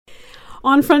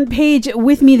On Front Page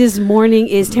with me this morning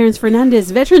is Terence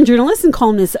Fernandez, veteran journalist and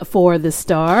columnist for The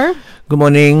Star. Good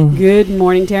morning. Good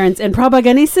morning, Terence. And Prabha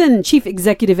Ganesan, chief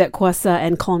executive at Kwasa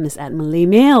and columnist at Malay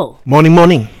Mail.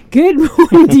 Morning. Good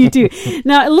morning to you too.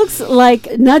 Now, it looks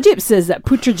like Najib says that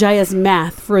Putrajaya's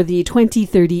math for the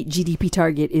 2030 GDP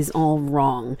target is all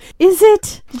wrong. Is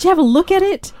it? Did you have a look at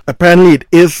it? Apparently it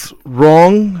is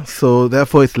wrong, so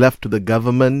therefore it's left to the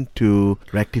government to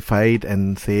rectify it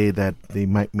and say that they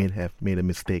might have made a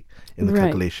mistake in the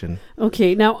calculation.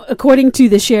 Okay, now according to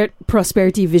the Shared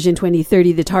Prosperity Vision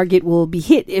 2030, the target will be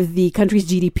hit if the country's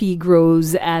GDP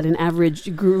grows at an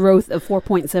average growth of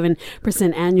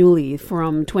 4.7% annually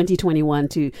from 2021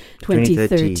 to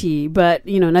 2030. But,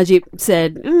 Najib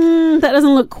said, that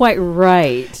doesn't look quite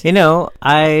right.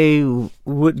 I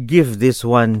would give this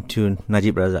one to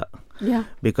Najib Razak. Yeah.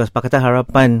 Because Pakatan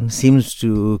Harapan seems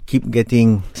to keep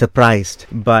getting surprised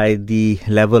by the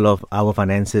level of our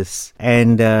finances.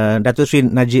 And Dato Sri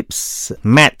Najib's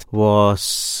math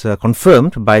was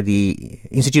confirmed by the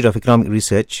Institute of Economic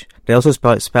Research. They also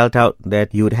spelled out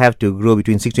that you would have to grow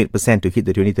between 6 to 8% to hit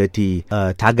the 2030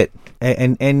 target.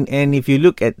 And if you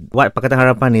look at what Pakatan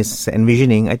Harapan is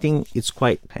envisioning, I think it's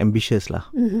quite ambitious.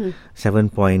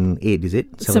 7.8, is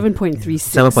it? 7.36.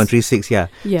 7.36, yeah.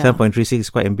 7.36 is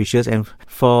quite ambitious. And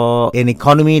for an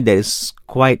economy that is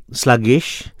quite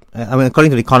sluggish, according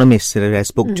to the economists that I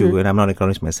spoke to, and I'm not an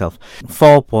economist myself,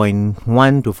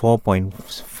 4.1 to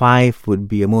 4.5 would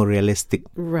be a more realistic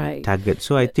target.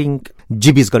 So I think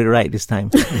GB's got it right this time.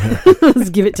 Let's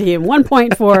give it to him. 1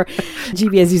 point for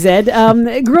GB, as you said.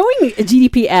 Growing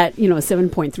GDP at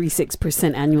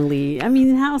 7.36% annually. I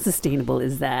mean, how sustainable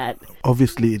is that?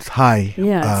 Obviously, it's high.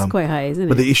 Yeah, it's quite high, isn't it?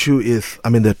 But the issue is,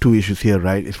 there are two issues here,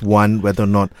 right? It's one, whether or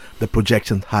not the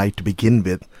projection's high to begin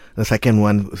with. The second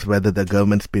one is whether the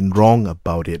government's been wrong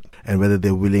about it and whether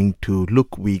they're willing to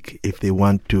look weak if they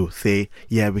want to say,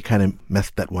 yeah, we kind of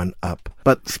messed that one up.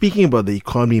 But speaking about the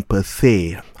economy per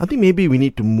se, I think maybe we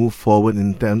need to move forward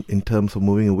in terms of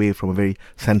moving away from a very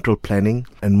central planning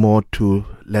and more to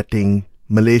letting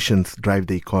Malaysians drive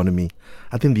the economy.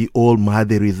 I think the old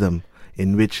Mahathiriism,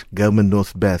 in which government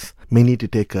knows best, may need to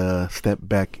take a step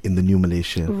back in the new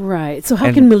Malaysia. Right. So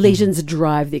how can Malaysians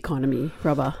drive the economy,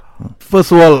 Prabha?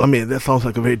 First of all, that sounds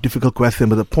like a very difficult question,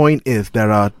 but the point is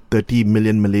there are 30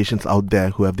 million Malaysians out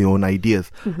there who have their own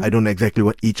ideas. I don't know exactly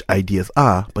what each ideas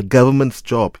are, but government's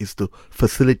job is to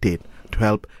facilitate, to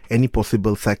help any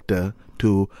possible sector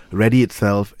to ready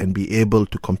itself and be able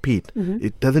to compete.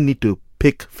 It doesn't need to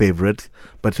pick favorites,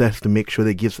 but it has to make sure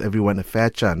that it gives everyone a fair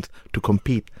chance to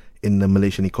compete in the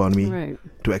Malaysian economy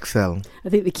to excel. I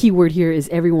think the key word here is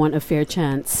everyone a fair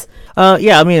chance.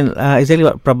 Exactly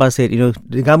what Prabha said.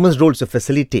 The government's role is to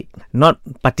facilitate, not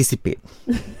participate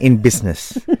in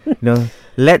business.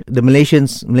 Let the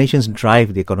Malaysians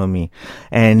drive the economy,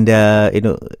 and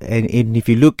if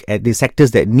you look at the sectors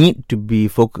that need to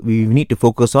be we need to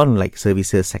focus on, like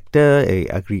services sector,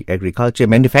 agriculture,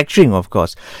 manufacturing, of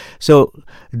course. So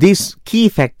these key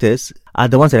factors are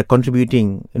the ones that are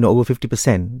contributing, over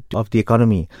 50% of the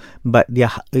economy. But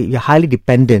you're highly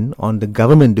dependent on the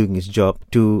government doing its job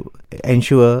to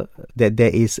ensure that there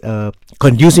is a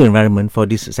conducive environment for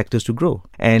these sectors to grow.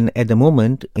 And at the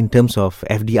moment, in terms of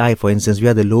FDI, for instance, we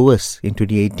are the lowest in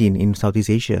 2018 in Southeast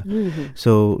Asia.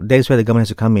 So that is where the government has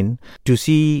to come in to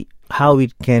see how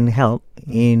it can help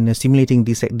in stimulating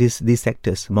these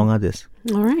sectors, among others.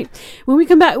 All right. When we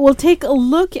come back, we'll take a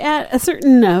look at a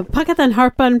certain Pakatan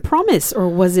Harapan promise, or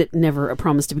was it never a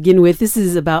promise to begin with? This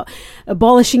is about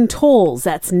abolishing tolls.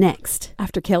 That's next.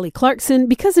 After Kelly Clarkson,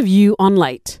 Because of You on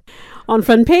Light. On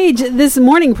Front Page this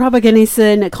morning, Prabha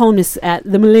Ganesan, columnist at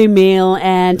the Malay Mail,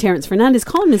 and Terence Fernandez,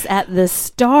 columnist at The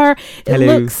Star. It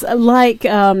looks like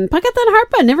Pakatan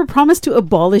Harapan never promised to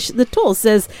abolish the toll,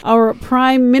 says our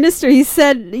Prime Minister. He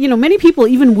said, many people,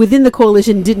 even within the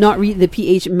coalition, did not read the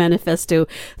PH manifesto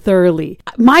thoroughly.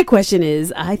 My question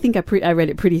is, I think I read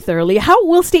it pretty thoroughly. How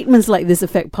will statements like this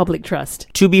affect public trust?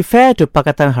 To be fair to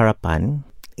Pakatan Harapan,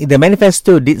 the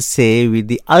manifesto did say with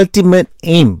the ultimate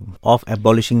aim of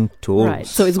abolishing tolls. Right,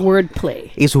 so it's wordplay.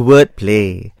 It's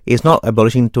wordplay. It's not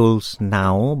abolishing tolls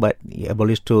now, but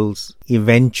abolish tolls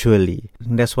eventually.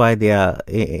 That's why they are,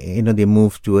 they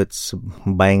move towards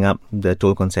buying up the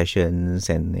toll concessions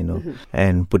and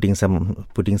and putting some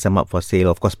up for sale.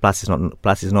 Of course, Plus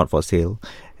is not for sale,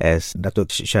 as Datuk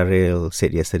Sharil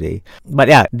said yesterday. But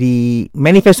yeah, the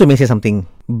manifesto may say something,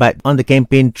 but on the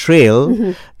campaign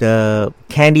trail, the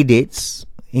candidates,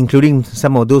 including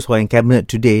some of those who are in cabinet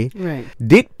today,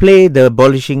 did play the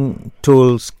abolishing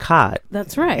tolls card.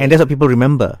 That's right. And that's what people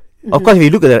remember. Of course,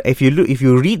 if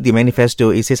you read the manifesto,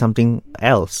 it says something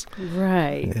else.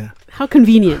 Right. Yeah. How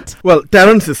convenient. Well,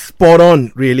 Terence is spot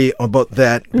on really about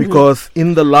that because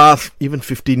in the last even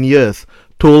 15 years,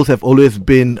 tolls have always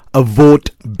been a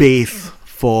vote base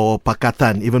for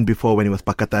Pakatan, even before when it was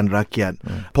Pakatan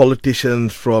Rakyat.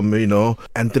 Politicians from,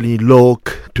 Anthony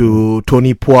Lok to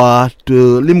Tony Phua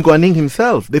to Lim Guan Eng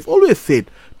himself, they've always said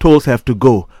tolls have to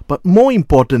go. But more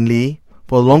importantly,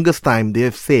 for the longest time, they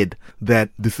have said that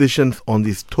decisions on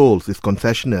these tolls, these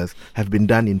concessionaires, have been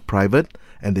done in private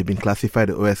and they've been classified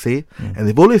as OSA. And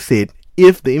they've always said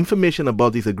if the information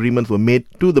about these agreements were made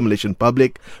to the Malaysian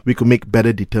public, we could make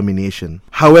better determination.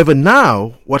 However,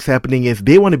 now what's happening is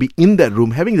they want to be in that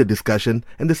room having the discussion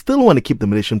and they still want to keep the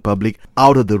Malaysian public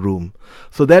out of the room.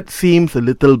 So that seems a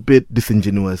little bit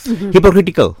disingenuous.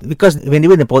 Hypocritical. Because when they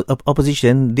were in the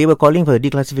opposition, they were calling for the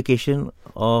declassification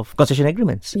of concession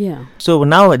agreements. Yeah. So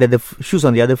now that the shoes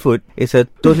on the other foot, it's a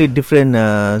totally different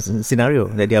scenario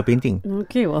that they are painting.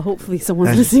 Okay, well, hopefully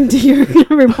someone's listening to your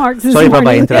remarks this Sorry, Prabha,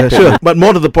 morning. interrupted. Sure. But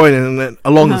more to the point, and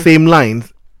along the same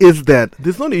lines, is that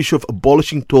there's not an issue of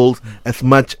abolishing tolls as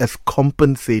much as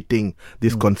compensating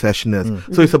these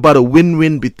concessionaires. So it's about a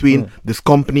win-win between these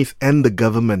companies and the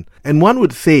government. And one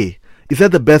would say, is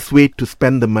that the best way to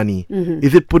spend the money?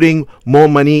 Is it putting more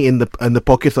money in the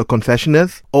pockets of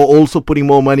concessionaires, or also putting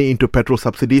more money into petrol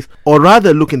subsidies, or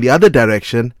rather look in the other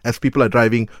direction as people are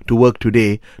driving to work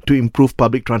today to improve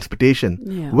public transportation?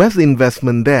 Yeah. Where's the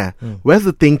investment there? Where's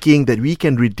the thinking that we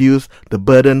can reduce the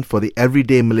burden for the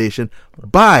everyday Malaysian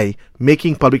by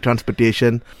making public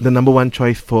transportation the number one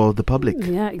choice for the public?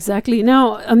 Yeah, exactly.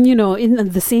 Now, in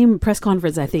the same press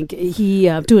conference, I think he,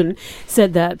 Tun,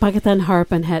 said that Pakatan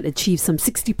Harapan had achieved some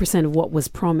 60% of what was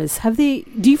promised. Do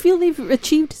you feel they've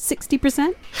achieved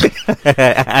 60%?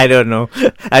 I don't know.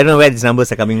 I don't know where these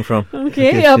numbers are coming from.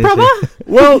 Okay, Prabha?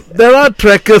 Well, there are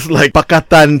trackers like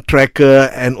Pakatan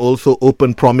Tracker and also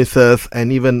Open Promises,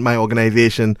 and even my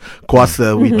organization,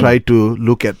 Kuasa, we try to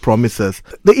look at promises.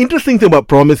 The interesting thing about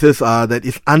promises are that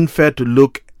it's unfair to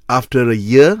look after a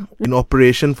year in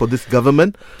operation for this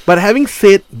government. But having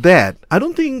said that, I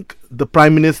don't think the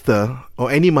Prime Minister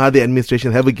or any Mahathir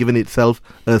administration have ever given itself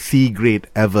a C grade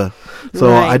ever. So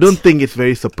Right. I don't think it's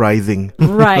very surprising.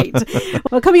 Right.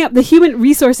 Well, coming up, the Human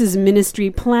Resources Ministry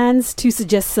plans to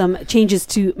suggest some changes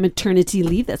to maternity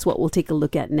leave. That's what we'll take a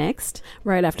look at next,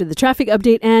 right after the traffic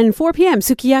update. And 4 p.m,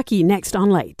 Sukiyaki next on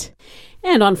Light.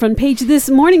 And on front page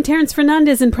this morning, Terence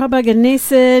Fernandez and Prabha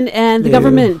Ganesan, and the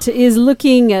government is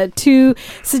looking to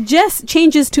suggest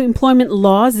changes to employment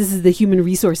laws. This is the Human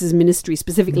Resources Ministry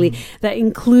specifically. That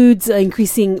includes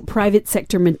increasing private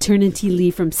sector maternity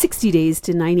leave from 60 days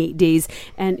to 98 days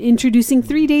and introducing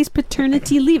 3 days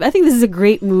paternity leave. I think this is a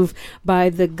great move by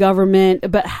the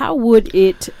government, but how would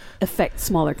it affect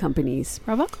smaller companies?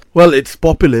 Prabha? Well, it's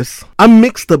populist. I'm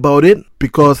mixed about it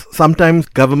because sometimes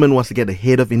government wants to get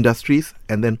ahead of industries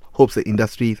and then hopes the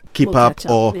industries keep Will up catch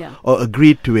up, or yeah.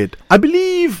 agree to it. I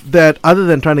believe that other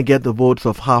than trying to get the votes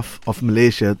of half of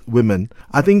Malaysia, women,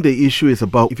 I think the issue is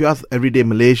about, if you ask everyday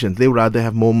Malaysians, they would rather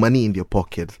have more money in their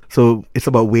pockets. So it's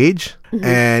about wage.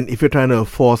 And if you're trying to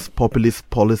force populist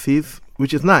policies,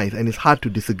 which is nice and it's hard to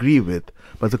disagree with,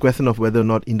 but it's a question of whether or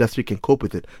not industry can cope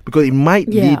with it, because it might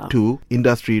lead to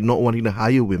industry not wanting to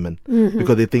hire women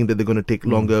because they think that they're going to take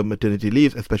longer maternity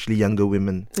leaves, especially younger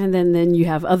women. And then you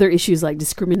have other issues like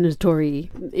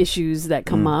discriminatory issues that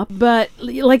come up. But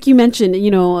like you mentioned,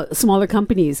 smaller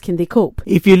companies, can they cope?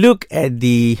 If you look at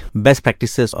the best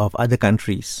practices of other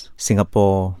countries,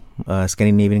 Singapore,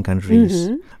 Scandinavian countries,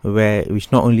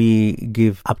 which not only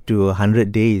give up to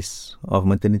 100 days of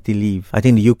maternity leave. I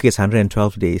think the UK is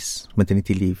 112 days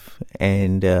maternity leave,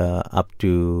 and up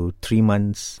to 3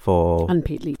 months for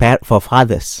Unpaid leave. for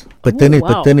fathers, wow.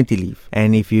 paternity leave.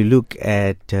 And if you look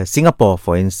at Singapore,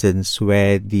 for instance,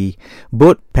 where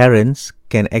both parents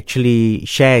can actually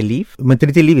share leave.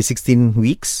 Maternity leave is 16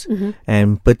 weeks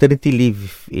and paternity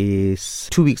leave is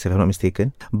 2 weeks, if I'm not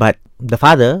mistaken. But the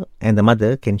father and the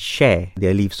mother can share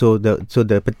their leave. So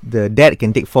the dad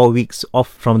can take 4 weeks off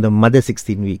from the mother's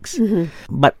 16 weeks.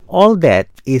 But all that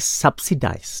is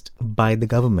subsidized by the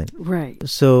government. Right.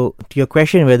 So to your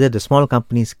question whether the small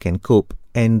companies can cope,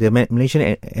 and the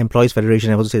Malaysian Employees Federation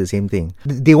have also said the same thing.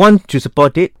 They want to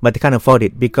support it, but they can't afford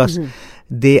it because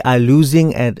they are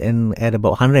losing at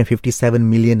about 157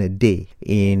 million a day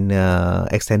in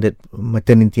extended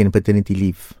maternity and paternity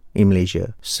leave in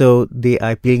Malaysia. So they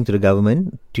are appealing to the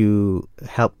government to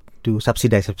help to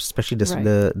subsidize, especially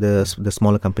the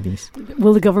smaller companies.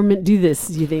 Will the government do this,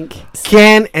 do you think?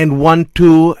 Can and want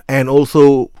to, and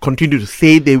also continue to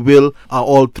say they will, are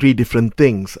all three different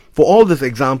things. For all these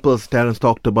examples Terence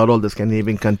talked about, all the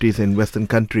Scandinavian countries and Western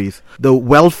countries, the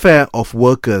welfare of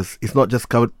workers is not just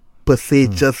covered per se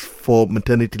just for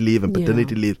maternity leave and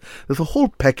paternity leave. There's a whole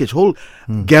package, whole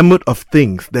gamut of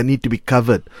things that need to be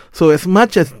covered. So as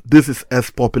much as this is as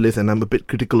populist, and I'm a bit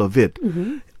critical of it,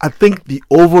 I think the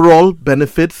overall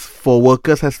benefits for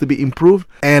workers has to be improved.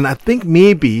 And I think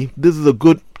maybe this is a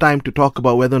good time to talk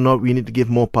about whether or not we need to give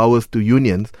more powers to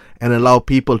unions and allow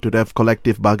people to have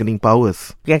collective bargaining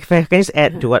powers. Yeah, can I just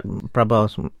add to what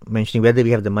Prabha was mentioning, whether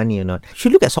we have the money or not? You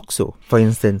should look at SOXO, for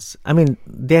instance. I mean,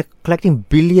 they're collecting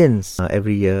billions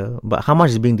every year, but how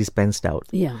much is being dispensed out?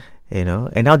 Yeah. You know,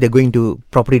 and now they're going to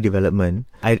property development.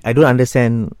 I don't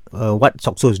understand what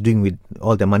SOXO is doing with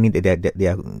all the money that they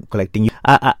are collecting.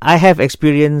 I have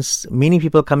experienced many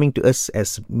people coming to us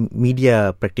as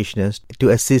media practitioners to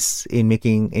assist in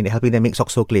helping them make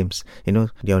SOXO claims. You know,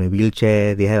 they're on a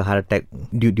wheelchair, they have a heart attack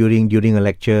during a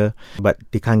lecture, but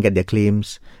they can't get their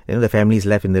claims. You know, the family is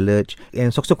left in the lurch,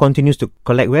 and SOXO continues to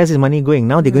collect. Where's this money going?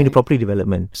 Now they're going to property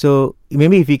development. So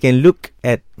maybe if we can look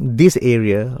at this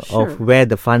area of where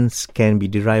the funds can be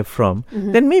derived from,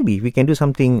 then maybe we can do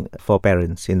something for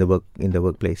parents in the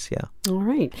workplace. Yeah. All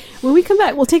right. When we come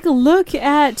back, we'll take a look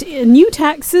at new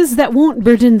taxes that won't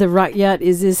burden the rakyat.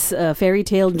 Is this a fairy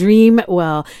tale dream?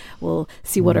 Well, we'll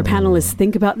see what our panelists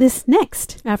think about this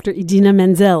next after Idina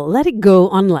Menzel. Let It Go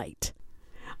on Light.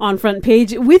 On Front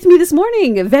Page, with me this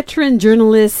morning, veteran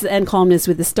journalist and columnist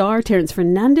with The Star, Terence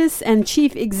Fernandez, and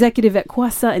chief executive at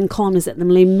Kuasa and columnist at the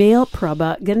Malay Mail,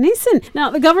 Prabha Ganesan. Now,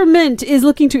 the government is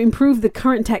looking to improve the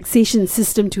current taxation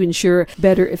system to ensure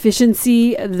better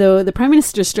efficiency, though the Prime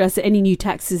Minister stressed that any new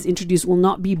taxes introduced will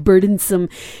not be burdensome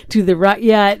to the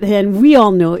rakyat, and we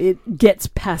all know it gets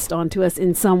passed on to us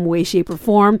in some way, shape, or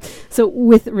form. So,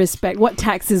 with respect, what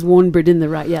taxes won't burden the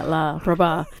rakyat lah,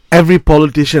 Prabha? Every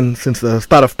politician since the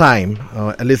start of time,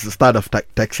 at least the start of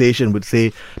taxation, would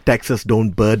say taxes don't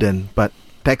burden, but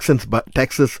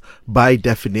taxes by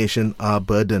definition are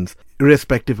burdens,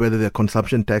 irrespective whether they're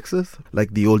consumption taxes,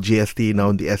 like the old GST, now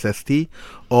in the SST,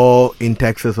 or in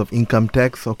taxes of income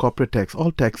tax or corporate tax.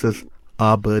 All taxes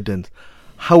are burdens.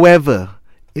 However,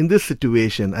 in this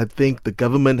situation, I think the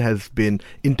government has been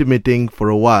intimating for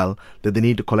a while that they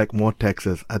need to collect more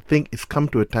taxes. I think it's come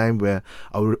to a time where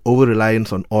our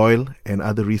over-reliance on oil and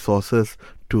other resources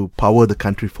to power the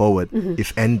country forward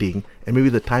is ending. And maybe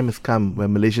the time has come where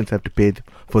Malaysians have to pay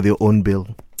for their own bill.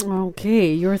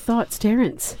 Okay, your thoughts,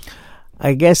 Terence?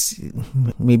 I guess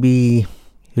maybe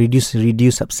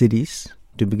reduce subsidies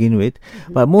to begin with,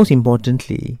 but most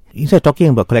importantly, instead of talking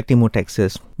about collecting more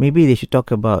taxes, maybe they should talk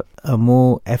about a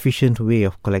more efficient way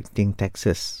of collecting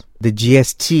taxes. The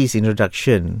GST's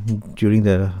introduction during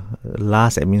the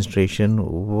last administration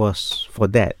was for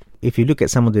that. If you look at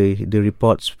some of the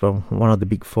reports from one of the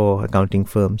big four accounting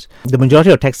firms, the majority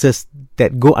of taxes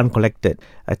that go uncollected,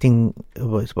 I think it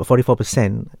was about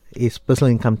 44%, is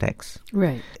personal income tax.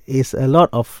 Right. It's a lot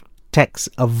of tax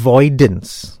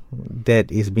avoidance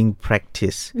that is being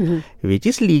practiced, which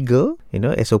is legal,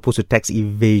 as opposed to tax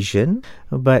evasion.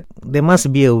 But there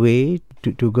must be a way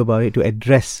to go about it to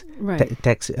address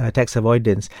tax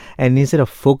avoidance. And instead of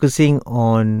focusing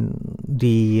on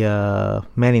the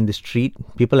man in the street,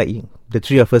 people like the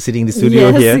three of us sitting in the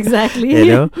studio here, exactly.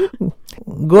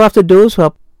 Go after those who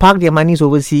are park their monies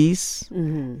overseas,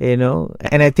 and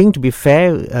I think, to be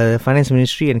fair, Finance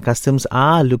Ministry and Customs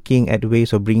are looking at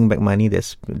ways of bringing back money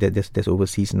that's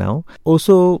overseas now.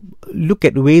 Also, look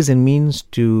at ways and means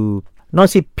to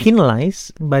not say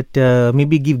penalize, but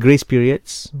maybe give grace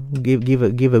periods, give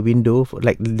a window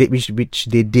which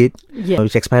they did,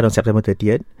 which expired on September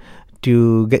 30th.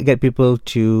 To get people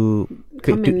to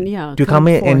come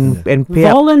in and pay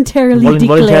voluntarily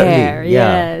declare,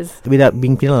 yes, without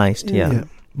being penalized. Yeah.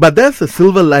 But there's a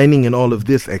silver lining in all of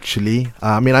this, actually.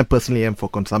 I personally am for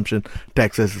consumption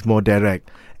taxes. It's more direct.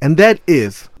 And that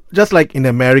is, just like in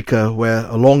America, where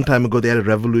a long time ago they had a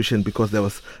revolution because there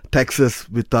was taxes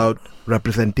without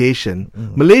representation.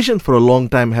 Malaysians for a long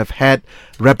time have had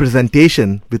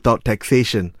representation without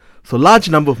taxation. So large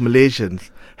number of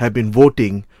Malaysians have been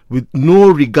voting with no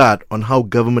regard on how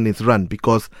government is run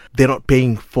because they're not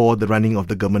paying for the running of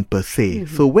the government per se.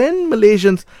 So when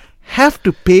Malaysians have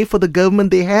to pay for the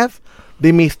government they have,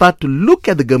 they may start to look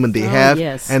at the government they have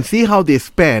and see how they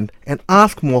spend and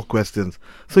ask more questions.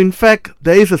 So in fact,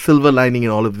 there is a silver lining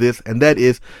in all of this, and that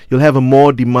is you'll have a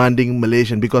more demanding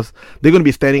Malaysian because they're going to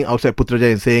be standing outside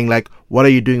Putrajaya and saying, like, what are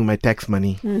you doing with my tax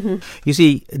money? You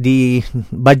see, the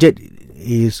budget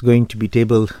is going to be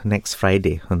tabled next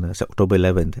Friday on October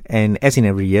 11th. And as in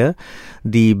every year,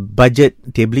 the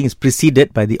budget tabling is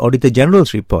preceded by the Auditor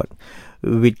General's report,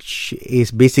 which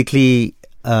is basically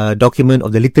a document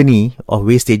of the litany of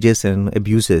wastages and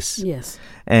abuses. Yes.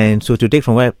 And so to take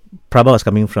from where Prabha was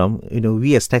coming from,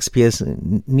 we as taxpayers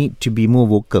need to be more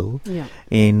vocal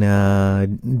in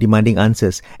demanding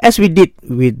answers, as we did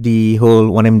with the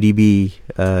whole 1MDB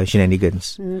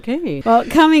shenanigans. Okay. Well,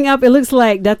 coming up, it looks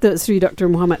like Datuk Sri Dr.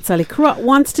 Muhammad Saleh Keruak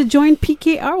wants to join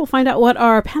PKR. We'll find out what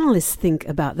our panelists think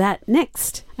about that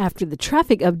next, after the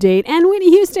traffic update. And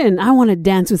Whitney Houston, I Want to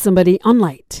Dance with Somebody on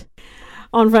Light.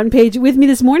 On front page with me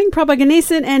this morning, Prabha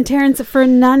Ganesan and Terence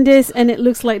Fernandez, and it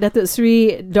looks like Datuk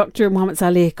Sri Dr. Muhammad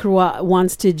Saleh Keruak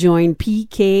wants to join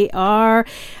PKR.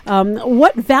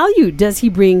 What value does he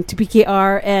bring to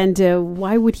PKR, and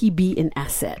why would he be an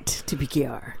asset to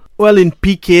PKR? Well, in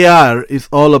PKR, it's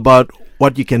all about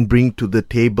what you can bring to the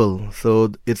table.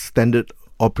 So it's standard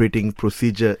operating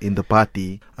procedure in the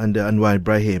party under Anwar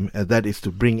Ibrahim, and that is to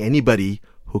bring anybody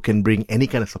who can bring any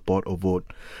kind of support or vote.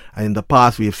 And in the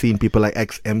past, we have seen people like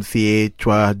ex-MCA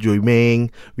Chua Joy Meng.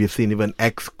 We have seen even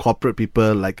ex-corporate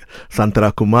people like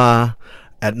Santara Kumar,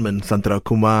 Edmund Santara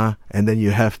Kumar. And then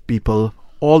you have people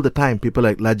all the time, people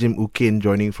like Lajim Ukin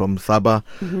joining from Sabah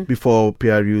before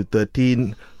PRU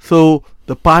 13. So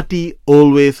the party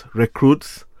always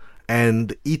recruits, and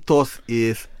the ethos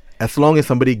is, as long as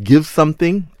somebody gives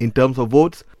something in terms of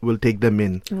votes, we'll take them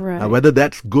in. Right. Whether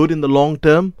that's good in the long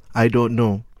term, I don't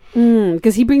know.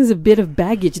 Because he brings a bit of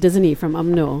baggage, doesn't he, from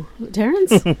UMNO.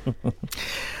 Terence?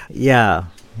 Yeah,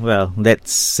 well,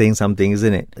 that's saying something,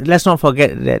 isn't it? Let's not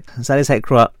forget that Saleh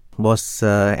Keruak was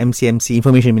MCMC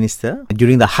Information Minister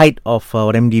during the height of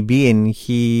MDB, and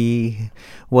he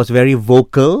was very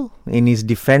vocal in his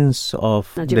defense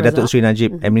of Najib the Datuk Razak. Sri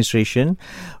Najib administration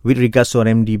with regards to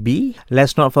MDB.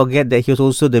 Let's not forget that he was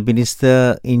also the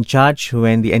minister in charge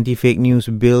when the anti-fake news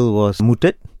bill was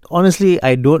mooted. Honestly,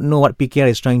 I don't know what PKR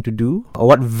is trying to do or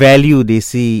what value they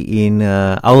see in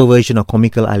our version of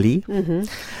Comical Ali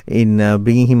in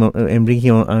bringing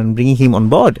him on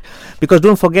board. Because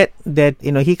don't forget that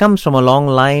he comes from a long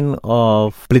line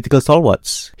of political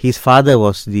stalwarts. His father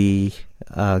was the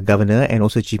governor and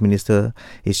also chief minister.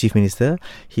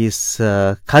 His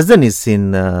cousin is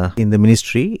in the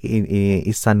ministry in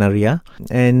Istanaria,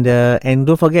 and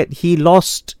don't forget he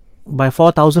lost by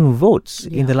 4,000 votes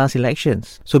in the last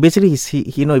elections. So basically,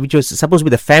 which was supposed to be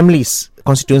the family's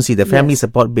constituency, the family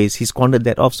support base, he squandered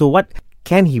that off. So what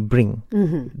can he bring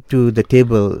to the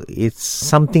table? It's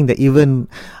something that even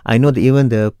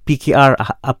the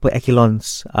PKR upper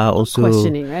echelons are also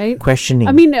questioning.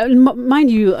 I mean, mind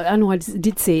you, Anwar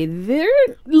did say they're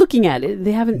looking at it.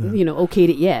 They haven't, okayed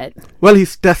it yet. Well,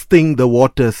 he's testing the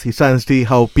waters. He's trying to see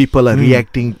how people are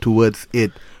reacting towards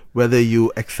it, whether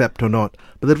you accept or not.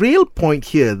 But the real point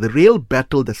here, the real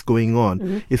battle that's going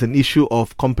on is an issue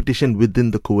of competition within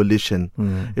the coalition.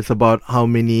 It's about how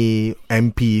many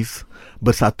MPs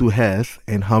Bersatu has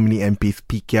and how many MPs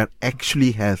PKR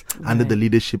actually has under the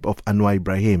leadership of Anwar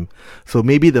Ibrahim. So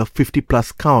maybe the 50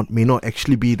 plus count may not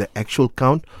actually be the actual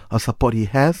count of support he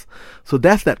has. So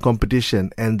that's that competition.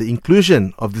 And the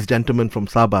inclusion of this gentleman from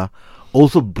Sabah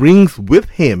also brings with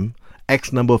him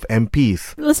X number of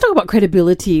MPs. Let's talk about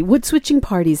credibility. Would switching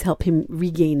parties help him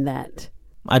regain that?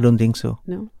 I don't think so.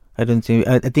 No? I don't think.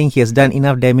 I think he has done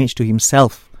enough damage to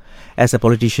himself as a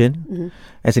politician,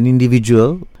 as an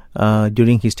individual,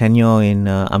 during his tenure in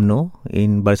UMNO,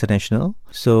 in Barisan Nasional.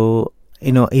 So,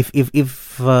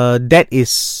 if that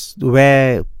is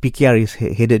where PKR is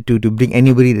headed to bring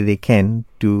anybody that they can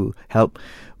to help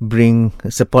bring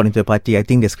support into the party, I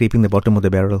think they're scraping the bottom of the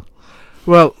barrel.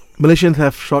 Well, Malaysians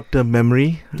have short-term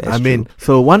memory. That's true.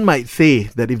 So one might say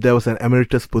that if there was an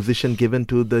emeritus position given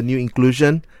to the new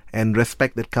inclusion and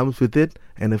respect that comes with it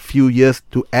and a few years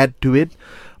to add to it,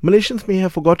 Malaysians may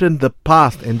have forgotten the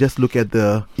past and just look at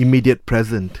the immediate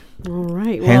present. All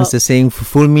right. Hence the saying,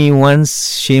 fool me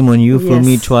once, shame on you. Fool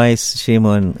me Yes. twice, shame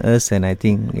on us. And I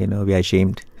think, we are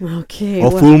ashamed. Okay.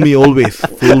 Or fool me always.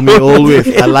 Fool me always.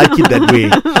 I like it that way.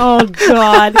 Oh,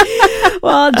 God.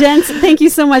 Well, gents, thank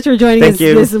you so much for joining us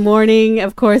this morning.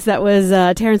 Of course, that was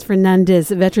Terence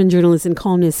Fernandez, veteran journalist and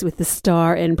columnist with The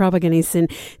Star, and Prabha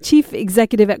Ganesan, chief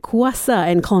executive at Kuasa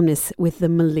and columnist with the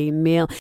Malay Mail.